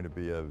is going to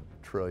be a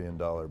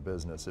trillion-dollar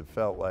business. It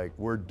felt like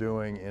we're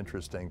doing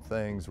interesting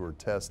things, we're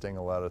testing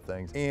a lot of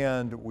things,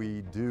 and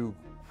we do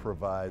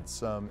provide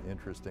some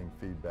interesting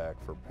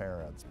feedback for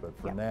parents, but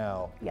for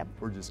now,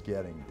 we're just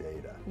getting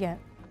data.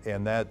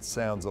 And that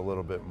sounds a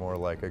little bit more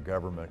like a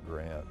government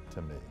grant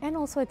to me. And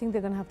also I think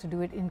they're going to have to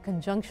do it in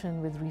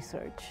conjunction with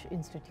research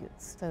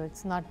institutes. So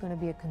it's not going to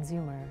be a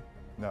consumer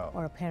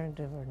or a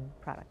parent-driven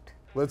product.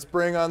 Let's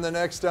bring on the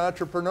next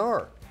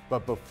entrepreneur.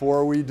 But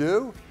before we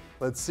do,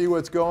 let's see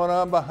what's going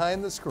on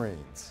behind the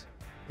screens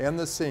and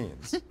the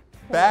scenes.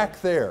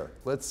 Back there,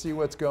 let's see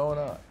what's going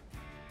on.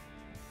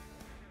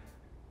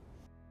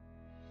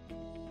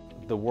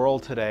 The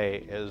world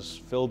today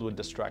is filled with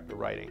distracted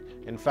writing.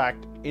 In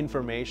fact,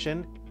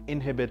 information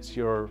inhibits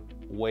your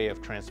way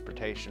of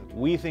transportation.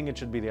 We think it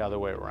should be the other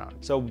way around.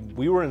 So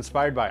we were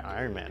inspired by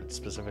Iron Man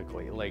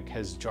specifically. Like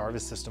his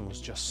Jarvis system was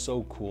just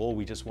so cool.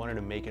 We just wanted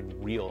to make it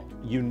real.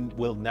 You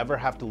will never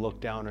have to look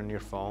down on your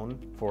phone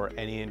for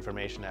any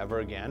information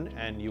ever again,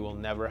 and you will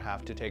never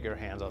have to take your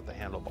hands off the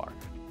handlebar.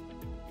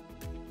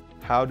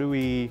 How do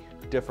we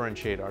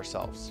differentiate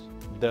ourselves?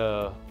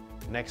 The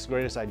next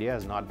greatest idea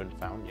has not been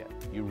found yet.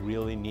 You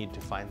really need to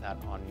find that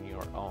on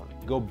your own.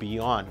 Go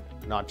beyond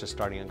not just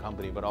starting a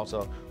company, but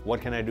also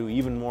what can I do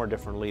even more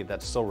differently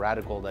that's so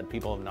radical that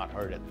people have not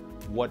heard it.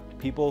 What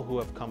people who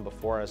have come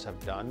before us have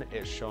done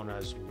is shown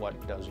us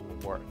what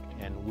doesn't work,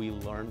 and we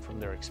learned from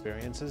their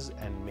experiences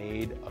and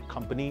made a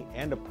company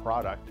and a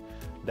product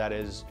that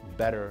is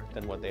better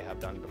than what they have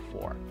done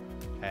before.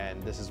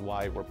 And this is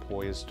why we're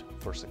poised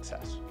for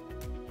success.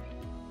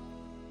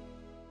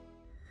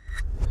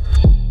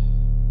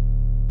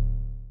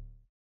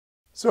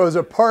 So as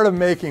a part of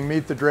making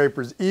Meet the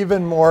Drapers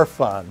even more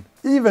fun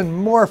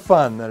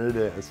than it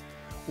is,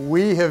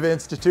 we have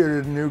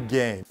instituted a new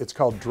game. It's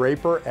called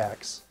Draper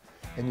X,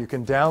 and you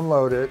can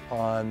download it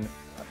on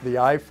the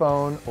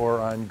iPhone or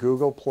on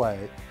Google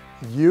Play,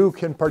 you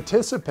can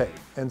participate.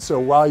 And so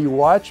while you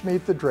watch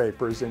Meet the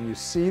Drapers and you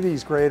see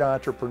these great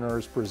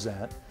entrepreneurs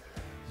present,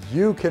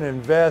 you can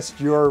invest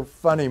your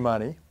funny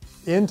money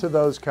into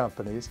those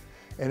companies.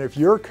 And if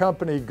your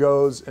company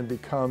goes and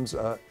becomes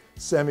a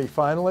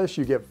semi-finalist,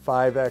 you get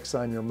 5x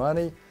on your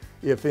money.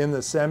 If in the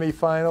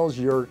semifinals,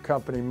 your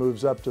company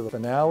moves up to the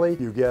finale,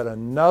 you get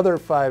another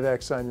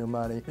 5x on your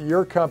money.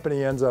 Your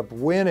company ends up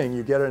winning,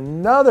 you get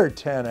another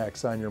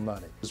 10x on your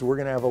money. So we're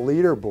gonna have a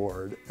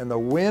leaderboard, and the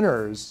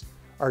winners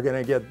are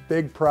gonna get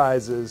big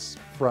prizes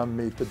from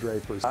Meet the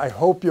Drapers. I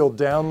hope you'll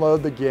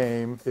download the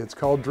game. It's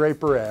called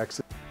Draper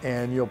X,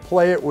 and you'll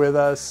play it with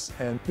us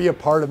and be a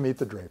part of Meet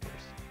the Drapers.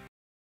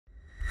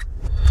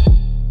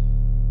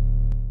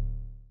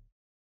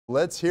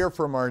 Let's hear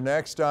from our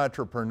next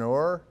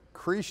entrepreneur.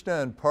 Krishna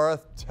and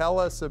Parth, tell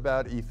us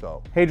about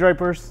Etho. Hey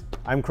Drapers,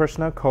 I'm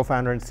Krishna,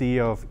 co-founder and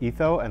CEO of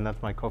Etho, and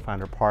that's my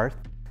co-founder Parth.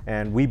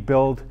 And we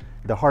build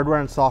the hardware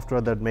and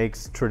software that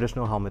makes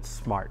traditional helmets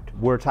smart.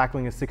 We're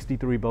tackling a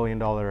 $63 billion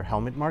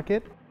helmet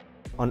market.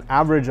 On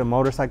average, a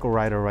motorcycle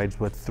rider rides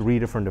with 3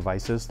 different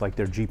devices, like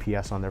their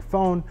GPS on their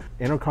phone,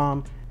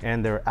 intercom,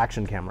 and their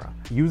action camera.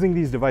 Using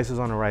these devices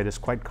on a ride is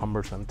quite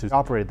cumbersome. To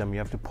operate them, you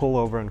have to pull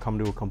over and come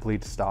to a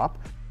complete stop,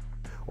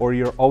 or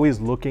you're always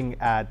looking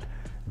at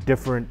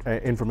different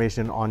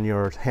information on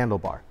your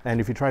handlebar.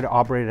 And if you try to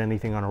operate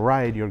anything on a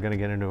ride, you're going to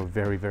get into a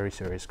very, very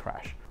serious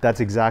crash. That's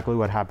exactly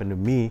what happened to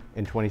me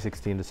in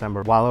 2016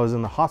 December. While I was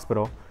in the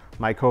hospital,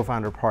 my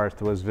co-founder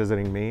Parth was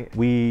visiting me.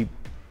 We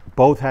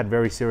both had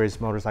very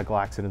serious motorcycle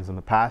accidents in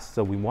the past,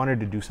 so we wanted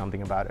to do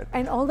something about it.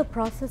 And all the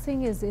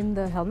processing is in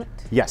the helmet?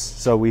 Yes,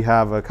 so we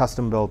have a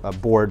custom-built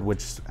board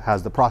which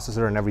has the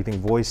processor and everything.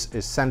 Voice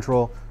is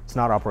central. It's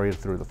not operated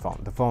through the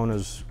phone. The phone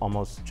is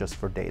almost just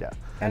for data.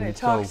 And it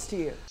talks to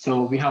you.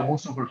 So we have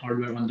most of our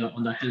hardware on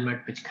the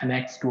helmet, which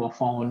connects to a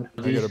phone,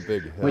 I got a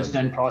big head. which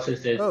then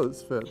processes. Oh,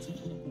 this fits.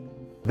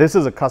 This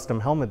is a custom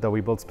helmet that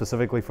we built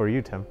specifically for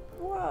you, Tim.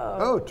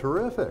 Oh,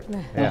 terrific.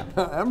 Yeah.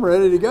 I'm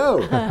ready to go.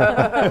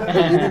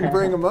 You didn't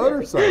bring a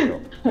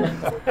motorcycle.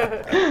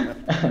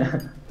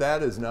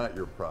 That is not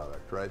your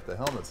product, right? The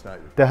helmet's not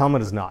your product. The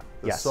helmet is not,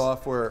 The yes.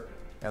 software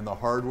and the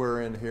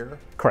hardware in here?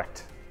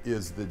 Correct.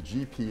 Is the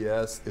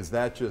GPS, is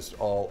that just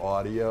all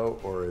audio,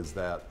 or is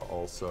that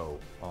also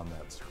on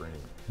that screen?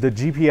 The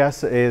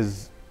GPS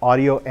is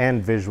audio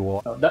and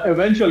visual. The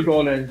eventual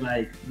goal is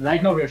like,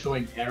 right now we're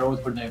showing arrows,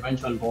 but the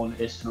eventual goal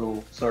is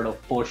to sort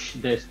of push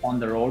this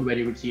on the road where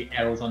you would see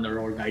arrows on the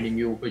road guiding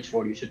you which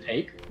road you should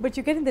take. But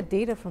you're getting the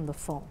data from the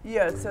phone.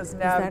 Yeah, it says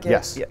navigate.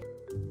 Yes. Yeah.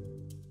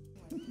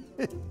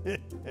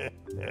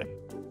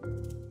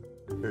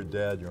 Here,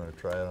 Dad, you want to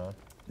try it on?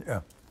 Yeah.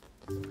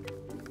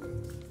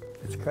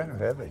 It's kind of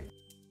heavy.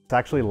 It's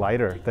actually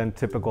lighter than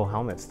typical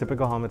helmets.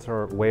 Typical helmets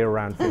are way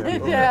around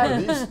 50.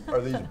 Yeah.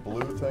 Are these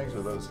blue things,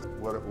 or those,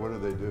 what do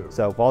they do?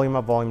 So volume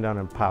up, volume down,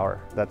 and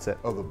power. That's it.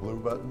 Oh, the blue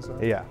buttons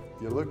are? Yeah.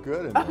 You look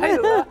good in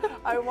there.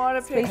 I want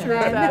a picture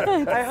of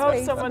that. I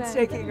hope someone's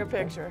Spaceman. taking a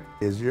picture.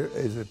 Is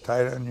it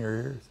tight on your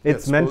ears?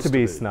 It's Yeah, meant to supposed be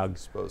to be. snug.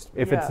 It's supposed to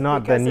be. If Yeah, it's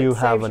not, because then you it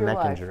have saves a your neck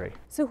life. injury.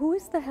 So who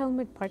is the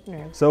helmet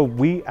partner? So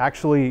we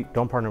actually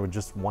don't partner with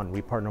just one.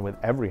 We partner with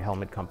every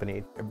helmet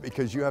company.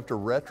 Because you have to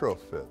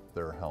retrofit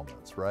their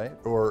helmets, right?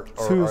 Or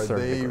To a are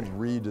certain they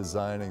degree.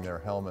 redesigning their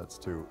helmets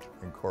to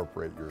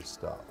incorporate your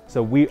stuff?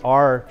 So we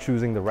are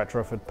choosing the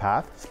retrofit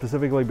path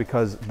specifically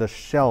because the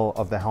shell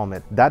of the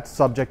helmet, that's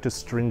subject to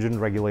stringent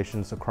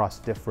regulations across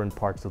different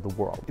parts of the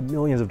world.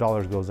 Millions of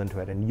dollars goes into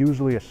it, and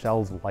usually a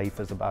shell's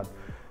life is about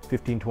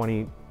 15,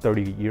 20,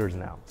 30 years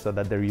now, so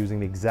that they're using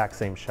the exact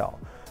same shell.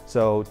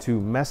 So to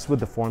mess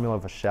with the formula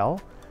of a shell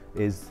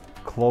is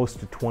close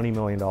to $20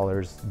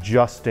 million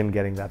just in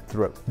getting that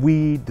through.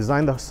 We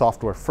designed the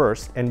software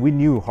first, and we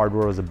knew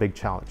hardware was a big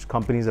challenge.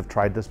 Companies have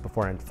tried this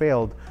before and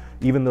failed,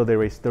 even though they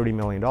raised $30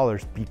 million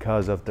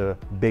because of the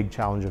big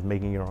challenge of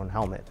making your own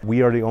helmet.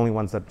 We are the only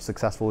ones that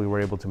successfully were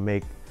able to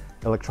make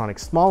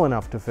electronics small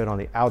enough to fit on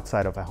the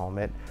outside of a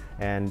helmet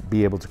and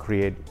be able to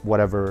create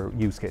whatever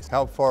use case.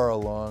 How far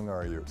along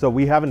are you? So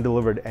we haven't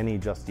delivered any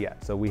just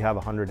yet. So we have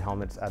 100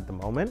 helmets at the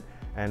moment,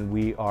 and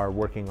we are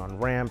working on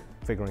ramp,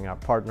 figuring out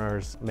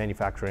partners,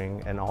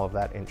 manufacturing, and all of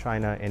that in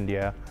China,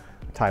 India,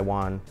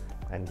 Taiwan,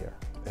 and here.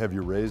 Have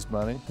you raised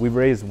money? We've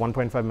raised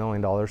 $1.5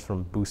 million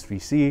from Boost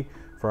VC,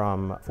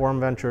 from Forum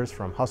Ventures,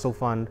 from Hustle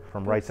Fund,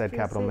 from Right Side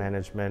Capital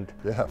Management.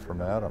 Yeah,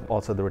 from Adam.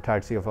 Also the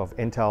retired CFO of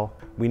Intel.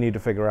 We need to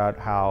figure out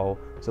how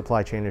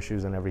supply chain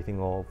issues and everything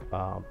will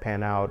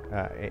pan out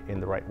in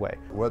the right way.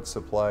 What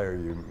supply are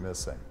you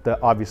missing?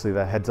 Obviously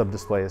the heads-up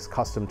display is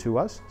custom to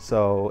us,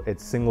 so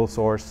it's single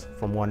source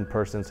from one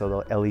person,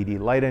 so the LED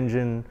light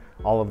engine,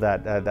 all of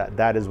that,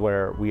 that is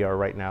where we are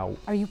right now.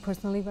 Are you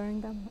personally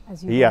wearing them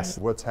as you? Yes.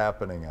 What's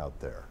happening out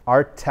there?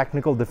 Our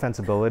technical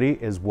defensibility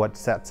is what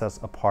sets us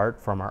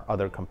apart from our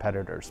other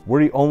competitors.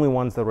 We're the only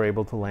ones that were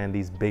able to land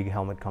these big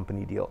helmet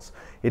company deals.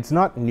 It's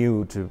not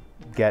new to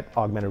get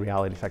augmented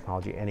reality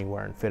technology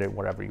anywhere and fit it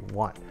wherever you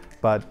want.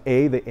 but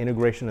the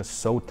integration is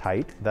so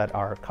tight that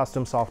our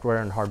custom software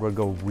and hardware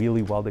go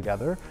really well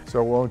together.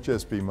 So it won't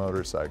just be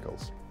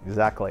motorcycles.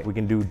 Exactly. We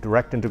can do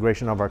direct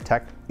integration of our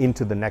tech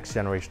into the next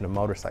generation of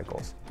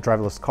motorcycles.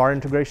 Driverless car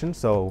integration,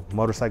 so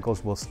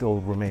motorcycles will still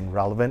remain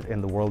relevant in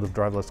the world of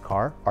driverless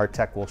car. Our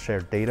tech will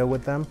share data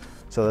with them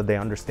so that they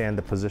understand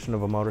the position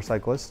of a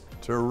motorcyclist.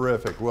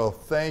 Terrific. Well,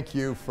 thank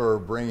you for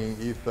bringing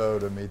Etho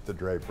to Meet the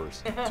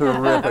Drapers.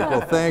 Terrific.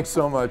 Well, thanks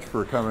so much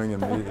for coming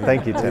and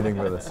meeting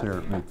with us here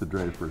at Meet the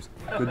Drapers.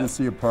 Good to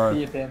see you, Parth.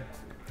 See you, Tim.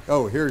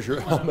 Oh, here's your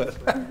helmet.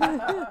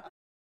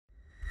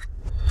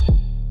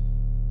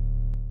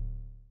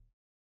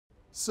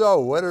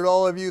 So, what did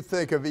all of you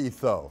think of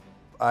Etho?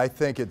 I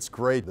think it's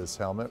great. This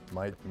helmet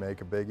might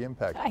make a big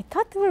impact. I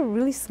thought they were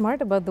really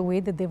smart about the way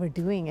that they were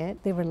doing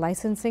it. They were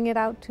licensing it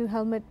out to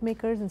helmet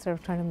makers instead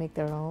of trying to make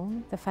their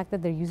own. The fact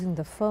that they're using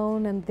the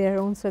phone and their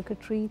own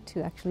circuitry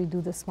to actually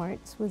do the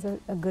smarts was a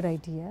good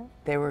idea.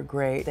 They were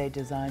great. They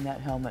designed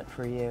that helmet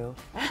for you.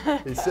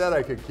 He said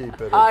I could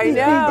keep it. I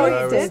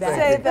know, he did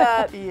say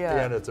that.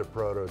 Yeah. And it's a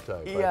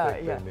prototype. Yeah, I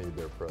think they need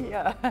their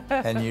prototype.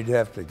 Yeah. And you'd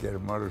have to get a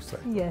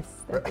motorcycle. Yes.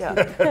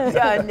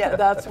 Yeah,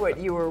 that's what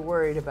you were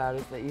worried about,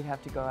 is that you'd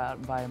have to go out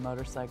and buy a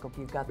motorcycle.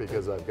 You've got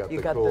because I've got you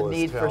the got coolest the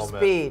need for helmet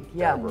speed.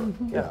 Yeah. ever.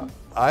 Yeah.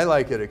 I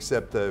like it,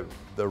 except the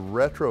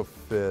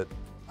retrofit.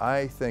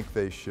 I think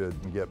they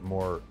should get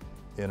more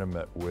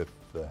intimate with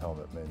the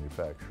helmet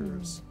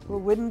manufacturers. Well,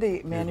 wouldn't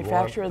the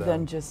manufacturer them.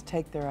 then just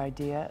take their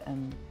idea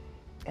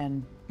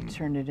and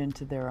turn it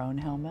into their own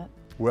helmet?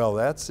 Well,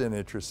 that's an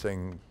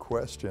interesting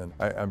question.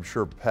 I'm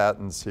sure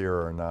patents here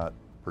are not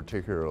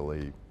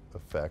particularly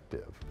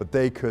effective, but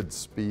they could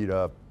speed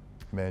up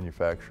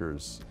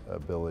manufacturers'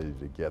 ability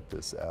to get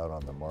this out on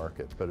the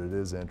market, but it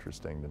is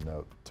interesting to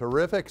note.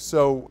 Terrific.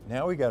 So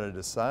now we got to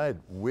decide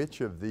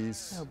which of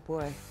these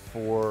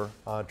 4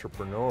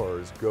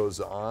 entrepreneurs goes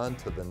on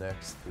to the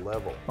next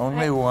level.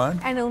 Only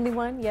one? And only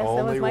one, yes,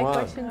 Only that was my one.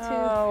 question too.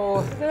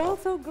 Oh. They're all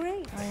so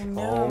great. I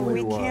know.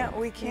 Only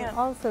We can't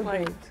also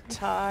like great.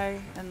 tie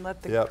and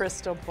let the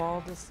crystal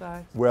ball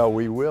decide. Well,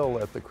 we will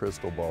let the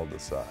crystal ball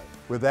decide.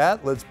 With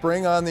that, let's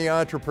bring on the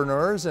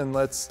entrepreneurs and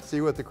let's see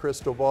what the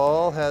crystal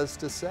ball has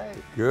to say.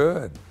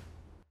 Good.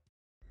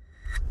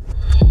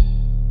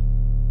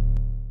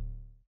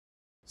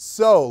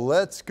 So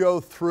let's go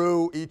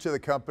through each of the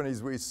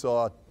companies we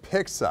saw.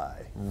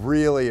 Pyxai,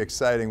 really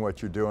exciting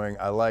what you're doing.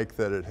 I like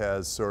that it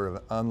has sort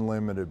of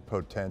unlimited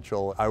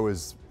potential. I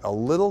was a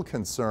little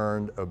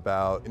concerned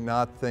about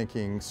not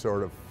thinking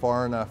sort of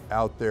far enough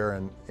out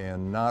there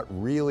and not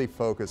really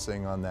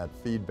focusing on that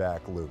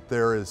feedback loop.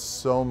 There is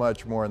so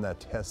much more, and that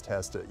test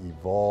has to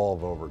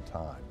evolve over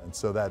time. And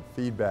so that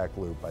feedback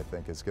loop, I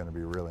think, is going to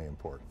be really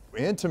important.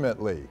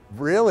 Intimately,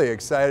 really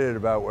excited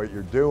about what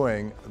you're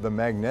doing. The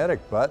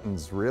magnetic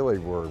buttons really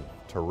were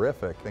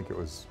terrific. I think it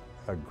was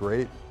a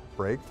great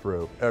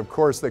breakthrough. Of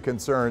course, the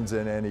concerns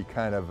in any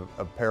kind of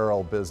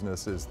apparel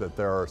business is that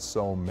there are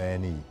so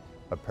many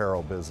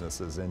apparel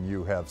businesses and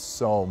you have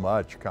so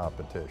much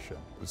competition.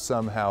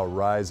 Somehow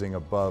rising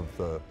above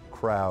the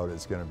crowd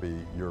is going to be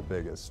your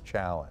biggest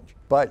challenge.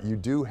 But you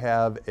do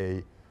have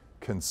a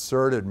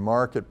concerted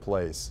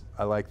marketplace.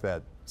 I like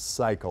that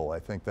cycle. I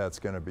think that's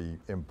going to be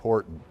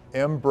important.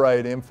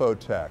 Bright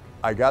Infotech.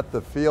 I got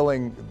the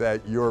feeling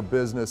that your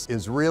business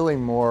is really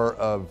more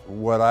of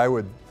what I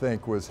would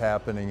think was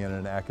happening in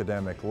an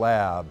academic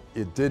lab.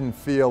 It didn't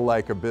feel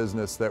like a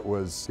business that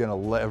was going to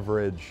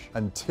leverage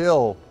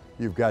until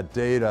you've got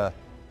data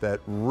that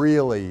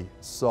really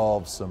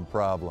solves some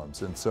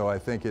problems. And so I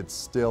think it's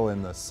still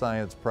in the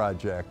science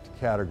project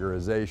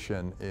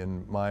categorization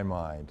in my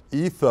mind.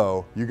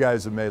 Etho, you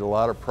guys have made a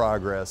lot of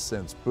progress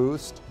since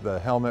Boost. The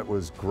helmet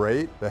was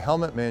great. The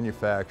helmet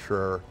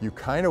manufacturer, you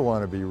kind of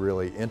want to be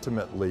really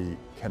intimately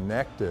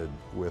connected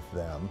with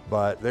them,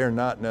 but they're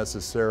not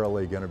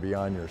necessarily going to be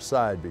on your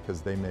side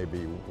because they may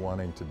be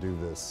wanting to do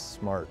this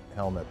smart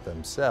helmet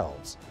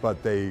themselves.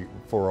 But they,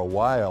 for a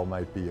while,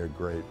 might be a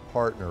great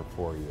partner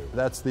for you.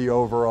 That's the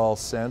overall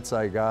sense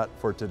I got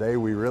for today.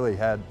 We really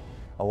had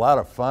a lot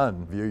of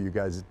fun. You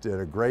guys did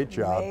a great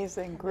job.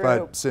 Amazing group.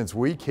 But since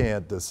we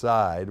can't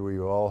decide, we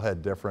all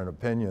had different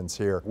opinions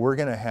here, we're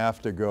going to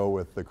have to go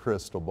with the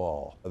crystal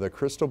ball. The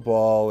crystal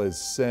ball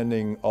is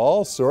sending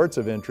all sorts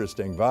of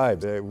interesting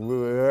vibes.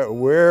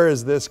 Where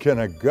is this going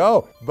to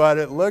go? But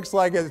it looks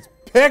like it's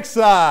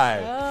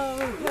Pyxai.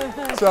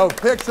 Oh. So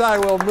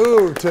Pyxai will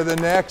move to the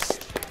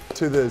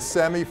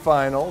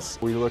semifinals.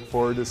 We look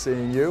forward to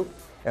seeing you.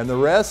 And the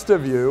rest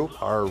of you,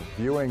 our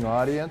viewing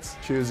audience,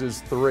 chooses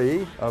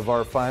 3 of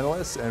our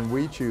finalists, and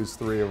we choose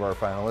 3 of our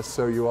finalists,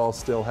 so you all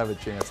still have a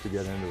chance to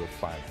get into the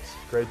finals.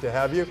 Great to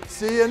have you.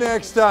 See you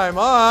next time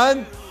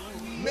on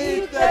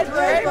Meet the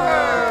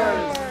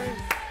Drapers!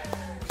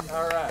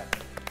 All right.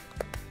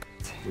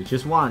 We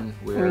just won.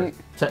 We're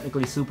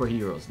technically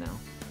superheroes now.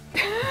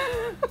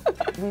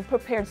 We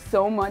prepared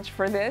so much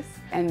for this,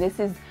 and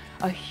this is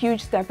a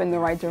huge step in the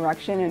right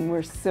direction, and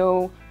we're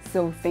so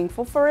so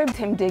thankful for it.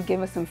 Tim did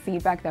give us some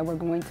feedback that we're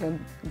going to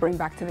bring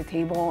back to the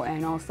table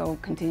and also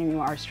continue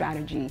our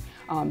strategy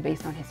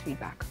based on his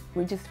feedback.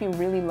 We just feel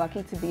really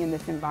lucky to be in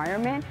this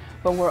environment,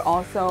 but we're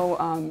also,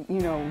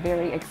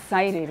 very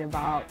excited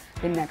about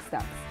the next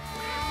steps.